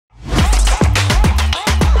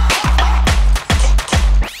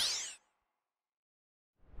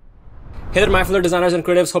Hey there, my fellow designers and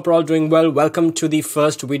creatives. Hope you're all doing well. Welcome to the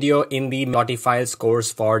first video in the LottieFiles course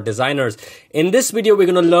for designers. In this video, we're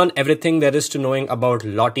going to learn everything there is to knowing about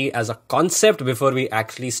Lottie as a concept before we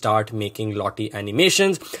actually start making Lottie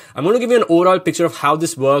animations. I'm going to give you an overall picture of how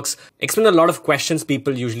this works, explain a lot of questions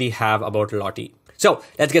people usually have about Lottie. So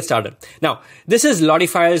let's get started. Now, this is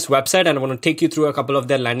LottieFiles website, and I'm going to take you through a couple of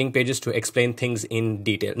their landing pages to explain things in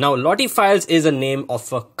detail. Now, LottieFiles is a name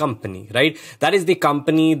of a company, right? That is the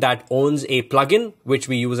company that owns a plugin, which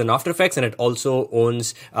we use in After Effects, and it also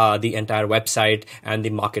owns the entire website and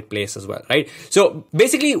the marketplace as well, right? So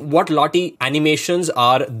basically what Lottie Animations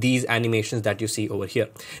are these animations that you see over here.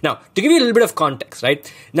 Now, to give you a little bit of context,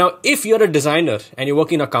 right? Now, if you're a designer and you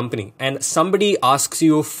work in a company and somebody asks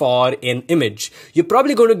you for an image, you're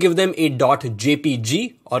probably going to give them a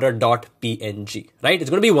 .jpg or a .png, right? It's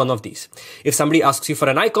going to be one of these. If somebody asks you for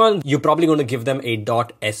an icon, you're probably going to give them a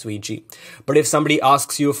 .svg. But if somebody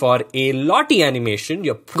asks you for a Lottie animation,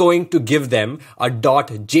 you're going to give them a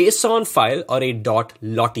 .json file or a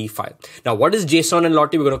 .lottie file. Now, what is JSON and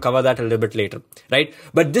Lottie? We're going to cover that a little bit later, right?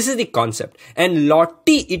 But this is the concept. And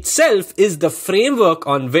Lottie itself is the framework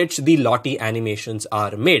on which the Lottie animations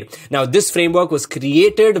are made. Now, this framework was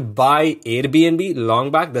created by Airbnb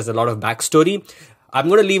long back. There's a lot of backstory. I'm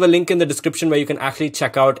going to leave a link in the description where you can actually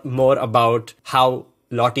check out more about how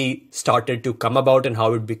Lottie started to come about and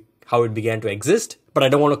how it began to exist. But I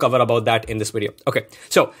don't want to cover about that in this video. Okay.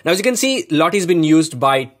 So now as you can see, Lottie's been used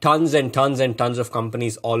by tons and tons and tons of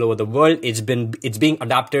companies all over the world. It's being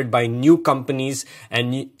adapted by new companies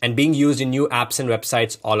and being used in new apps and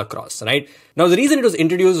websites all across, right? Now, the reason it was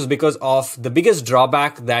introduced is because of the biggest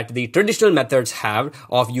drawback that the traditional methods have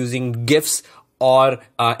of using GIFs or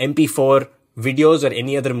MP4 videos or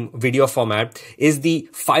any other video format is the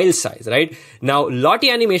file size, right? Now, Lottie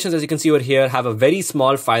Animations, as you can see over here, have a very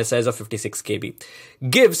small file size of 56 KB.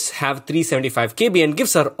 GIFs have 375 KB, and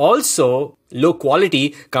GIFs are also low quality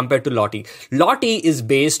compared to Lottie. Lottie is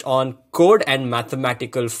based on code and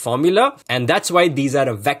mathematical formula, and that's why these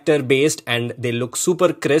are vector based and they look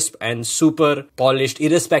super crisp and super polished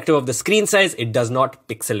irrespective of the screen size. It does not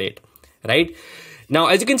pixelate, right? Now,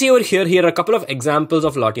 as you can see over here are a couple of examples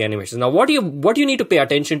of Lottie animations. Now, what you need to pay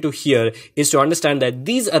attention to here is to understand that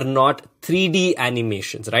these are not 3D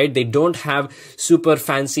animations, right? They don't have super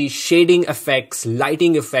fancy shading effects,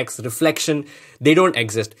 lighting effects, reflection. They don't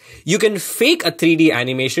exist. You can fake a 3D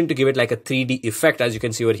animation to give it like a 3D effect. As you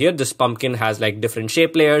can see over here, this pumpkin has like different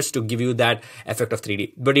shape layers to give you that effect of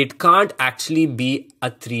 3D, but it can't actually be a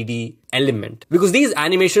 3D element because these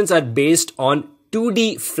animations are based on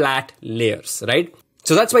 2D flat layers, right?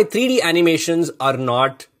 So that's why 3D animations are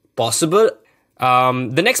not possible.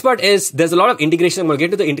 The next part is there's a lot of integration. I'm going to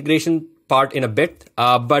get to the integration part in a bit.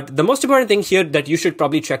 But the most important thing here that you should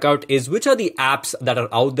probably check out is which are the apps that are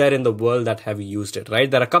out there in the world that have used it, right?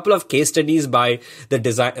 There are a couple of case studies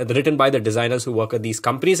written by the designers who work at these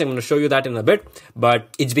companies. I'm going to show you that in a bit, but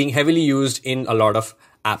it's being heavily used in a lot of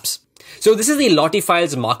apps. So this is the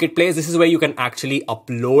LottieFiles marketplace. This is where you can actually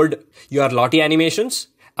upload your Lottie animations.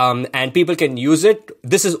 And people can use it.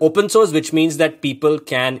 This is open source, which means that people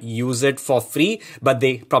can use it for free, but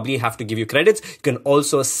they probably have to give you credits. You can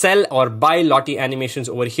also sell or buy Lottie animations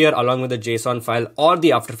over here along with the JSON file or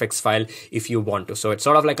the After Effects file if you want to. So it's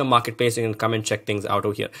sort of like a marketplace. You can come and check things out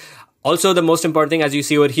over here. Also, the most important thing, as you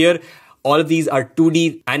see over here, all of these are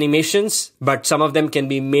 2D animations, but some of them can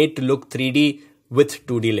be made to look 3D with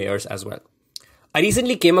 2D layers as well. I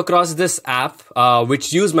recently came across this app,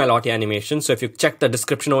 which used my Lottie animation. So if you check the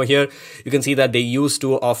description over here, you can see that they use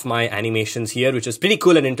 2 of my animations here, which is pretty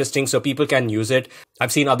cool and interesting. So people can use it.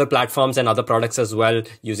 I've seen other platforms and other products as well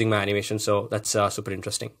using my animation. So that's super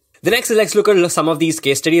interesting. The next is let's look at some of these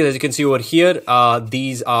case studies. As you can see over here,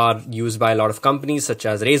 these are used by a lot of companies such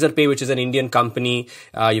as Razorpay, which is an Indian company.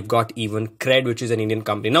 You've got even Cred, which is an Indian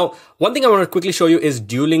company. Now, one thing I want to quickly show you is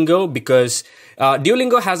Duolingo, because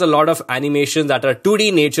Duolingo has a lot of animations that are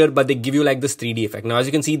 2D nature, but they give you like this 3D effect. Now, as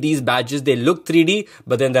you can see, these badges, they look 3D,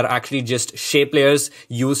 but then they're actually just shape layers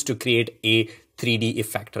used to create a 3D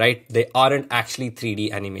effect, right? They aren't actually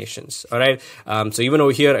 3D animations, all right? So even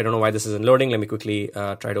over here, I don't know why this isn't loading. Let me quickly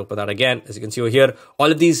try to open that again. As you can see over here,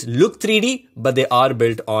 all of these look 3D, but they are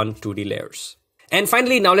built on 2D layers. And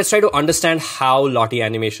finally, now let's try to understand how Lottie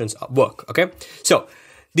animations work, okay? So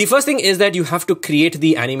The first thing is that you have to create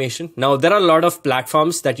the animation. Now, there are a lot of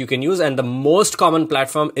platforms that you can use, and the most common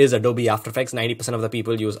platform is Adobe After Effects. 90% of the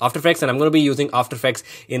people use After Effects, and I'm going to be using After Effects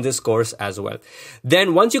in this course as well.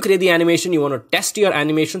 Then once you create the animation, you want to test your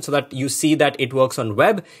animation so that you see that it works on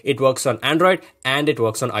web, it works on Android, and it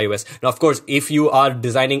works on iOS. Now, of course, if you are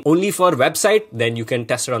designing only for website, then you can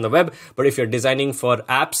test it on the web. But if you're designing for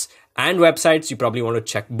apps and websites, you probably want to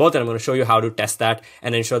check both, and I'm going to show you how to test that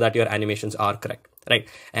and ensure that your animations are correct, right?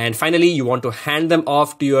 And finally, you want to hand them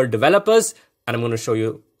off to your developers, and I'm going to show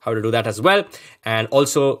you how to do that as well. And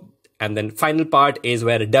then final part is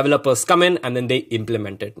where developers come in and then they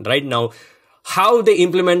implement it. Right now, how they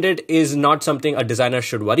implement it is not something a designer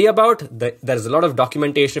should worry about. There's a lot of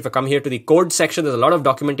documentation. If I come here to the code section, there's a lot of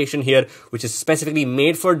documentation here, which is specifically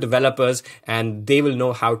made for developers, and they will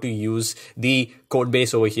know how to use the code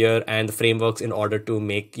base over here and the frameworks in order to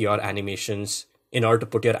make your animations, in order to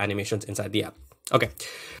put your animations inside the app. Okay.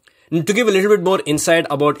 To give a little bit more insight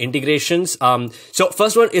about integrations, so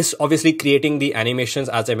first one is obviously creating the animations,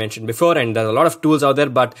 as I mentioned before, and there's a lot of tools out there,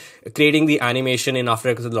 but creating the animation in After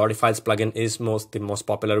Effects with the LottieFiles plugin is the most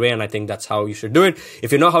popular way, and I think that's how you should do it.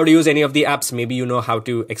 If you know how to use any of the apps, maybe you know how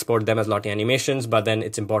to export them as Lottie Animations, but then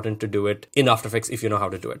it's important to do it in After Effects if you know how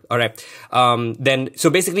to do it. All right. So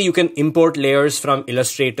basically you can import layers from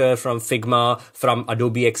Illustrator, from Figma, from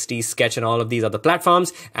Adobe XD, Sketch, and all of these other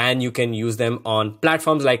platforms, and you can use them on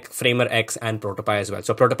platforms like Framer X and Protopie as well.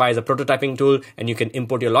 So Protopie is a prototyping tool, and you can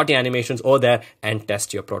import your Lottie animations over there and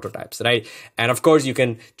test your prototypes, right? And of course, you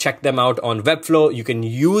can check them out on Webflow. You can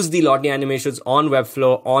use the Lottie animations on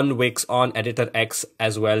Webflow, on Wix, on Editor X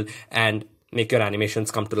as well, and make your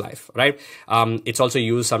animations come to life, right? It's also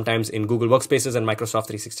used sometimes in Google Workspaces and Microsoft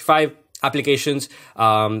 365 applications.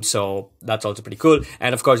 So that's also pretty cool.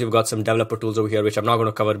 And of course, you've got some developer tools over here, which I'm not going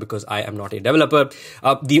to cover because I am not a developer.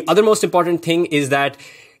 The other most important thing is that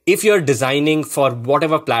if you're designing for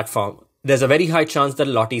whatever platform, there's a very high chance that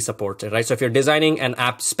Lottie supports it, right? So if you're designing an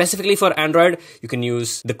app specifically for Android, you can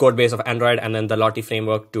use the code base of Android and then the Lottie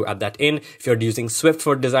framework to add that in. If you're using Swift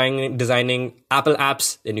for designing Apple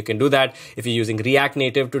apps, then you can do that. If you're using React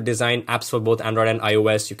Native to design apps for both Android and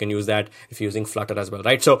iOS, you can use that. If you're using Flutter as well,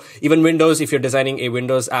 right? So even Windows, if you're designing a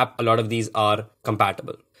Windows app, a lot of these are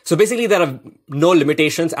compatible. So basically there are no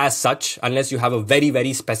limitations as such unless you have a very,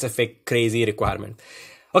 very specific, crazy requirement.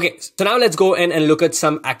 Okay, so now let's go in and look at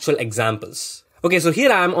some actual examples. Okay, so here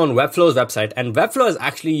I am on Webflow's website, and Webflow has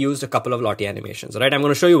actually used a couple of Lottie animations, right? I'm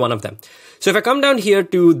going to show you one of them. So if I come down here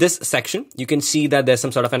to this section, you can see that there's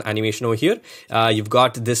some sort of an animation over here. You've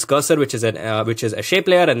got this cursor, which is a shape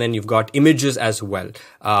layer, and then you've got images as well,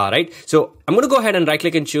 right? So I'm going to go ahead and right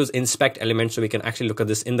click and choose inspect element so we can actually look at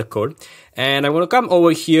this in the code. And I'm going to come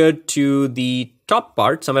over here to the top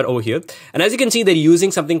part somewhere over here. And as you can see, they're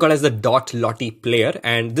using something called as the .lottie player.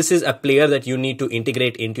 And this is a player that you need to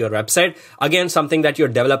integrate into your website. Again, something that your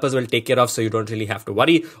developers will take care of, so you don't really have to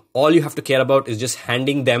worry. All you have to care about is just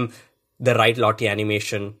handing them the right Lottie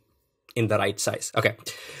animation in the right size. Okay.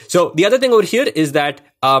 So the other thing over here is that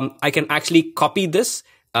I can actually copy this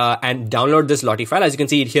and download this Lottie file. As you can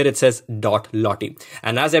see here, it says .lottie.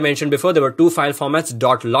 And as I mentioned before, there were two file formats,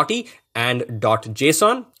 .lottie and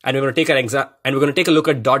 .json. And we're going to take a look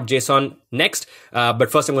at .json next. But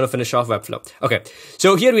first, I'm going to finish off Webflow. Okay.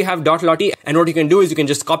 So here we have .lottie, and what you can do is you can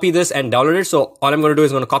just copy this and download it. So all I'm going to do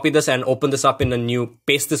is I'm going to copy this and open this up in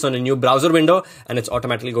paste this on a new browser window, and it's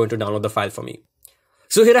automatically going to download the file for me.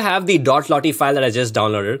 So here I have the .lottie file that I just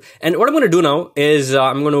downloaded. And what I'm going to do now is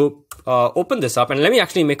I'm going to open this up, and let me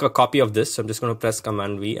actually make a copy of this. So I'm just going to press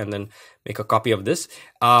Command V and then make a copy of this.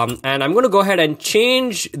 And I'm going to go ahead and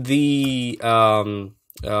change the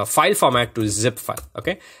file format to zip file.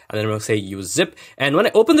 Okay. And then I'm going to say use zip. And when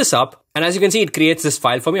I open this up, and as you can see, it creates this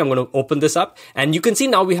file for me. I'm going to open this up, and you can see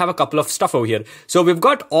now we have a couple of stuff over here. So we've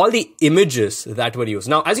got all the images that were used.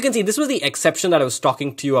 Now, as you can see, this was the exception that I was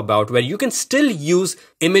talking to you about, where you can still use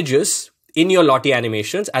images in your Lottie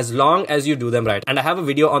animations as long as you do them right. And I have a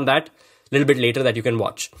video on that a little bit later that you can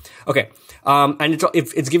watch. Okay. And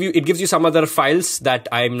it gives you some other files that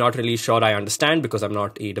I'm not really sure I understand because I'm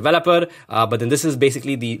not a developer. But then this is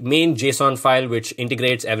basically the main JSON file, which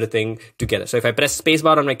integrates everything together. So if I press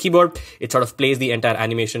spacebar on my keyboard, it sort of plays the entire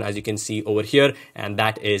animation, as you can see over here. And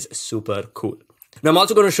that is super cool. Now, I'm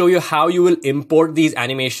also going to show you how you will import these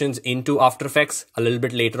animations into After Effects a little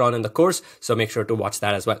bit later on in the course. So make sure to watch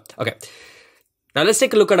that as well. Okay. Now let's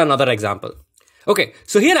take a look at another example. Okay,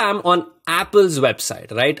 so here I am on Apple's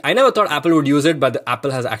website, right? I never thought Apple would use it, but Apple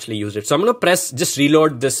has actually used it. So I'm going to just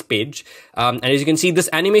reload this page. And as you can see, this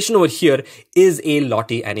animation over here is a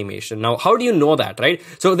Lottie animation. Now, how do you know that, right?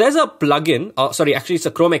 So there's a plugin, actually it's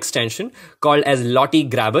a Chrome extension called as Lottie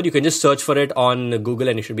Grabber. You can just search for it on Google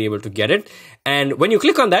and you should be able to get it. And when you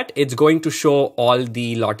click on that, it's going to show all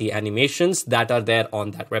the Lottie animations that are there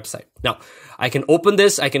on that website. Now, I can open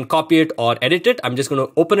this, I can copy it or edit it. I'm just going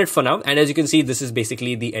to open it for now. And as you can see, this is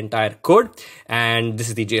basically the entire code. code, and this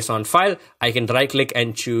is the JSON file. I can right click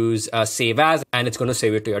and choose save as, and it's going to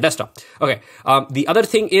save it to your desktop. Okay. The other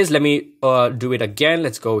thing is, let me do it again.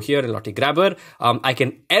 Let's go here in Lottie Grabber. I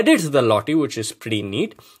can edit the Lottie, which is pretty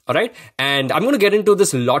neat. All right. And I'm going to get into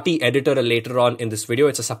this Lottie editor later on in this video.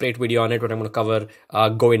 It's a separate video on it, but I'm going to cover,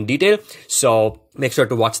 go in detail. So make sure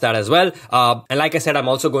to watch that as well. And like I said, I'm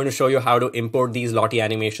also going to show you how to import these Lottie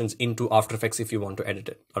animations into After Effects if you want to edit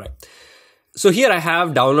it. All right. So here I have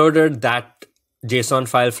downloaded that JSON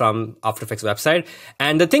file from After Effects website.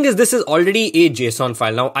 And the thing is, this is already a JSON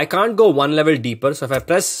file. Now I can't go one level deeper. So if I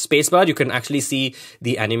press spacebar, you can actually see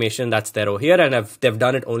the animation that's there over here. And they've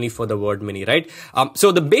done it only for the word mini, right?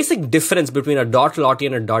 So the basic difference between a .lottie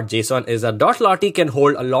and a .json is a .lottie can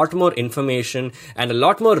hold a lot more information and a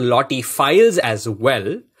lot more Lottie files as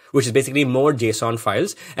well, which is basically more JSON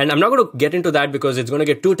files. And I'm not going to get into that because it's going to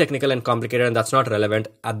get too technical and complicated, and that's not relevant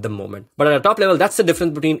at the moment. But at a top level, that's the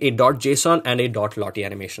difference between a .json and a .lottie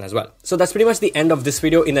animation as well. So that's pretty much the end of this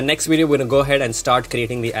video. In the next video, we're going to go ahead and start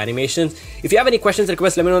creating the animations. If you have any questions,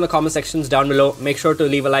 requests, let me know in the comment sections down below. Make sure to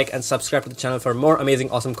leave a like and subscribe to the channel for more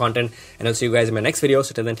amazing, awesome content. And I'll see you guys in my next video.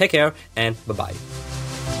 So till then, take care and bye-bye.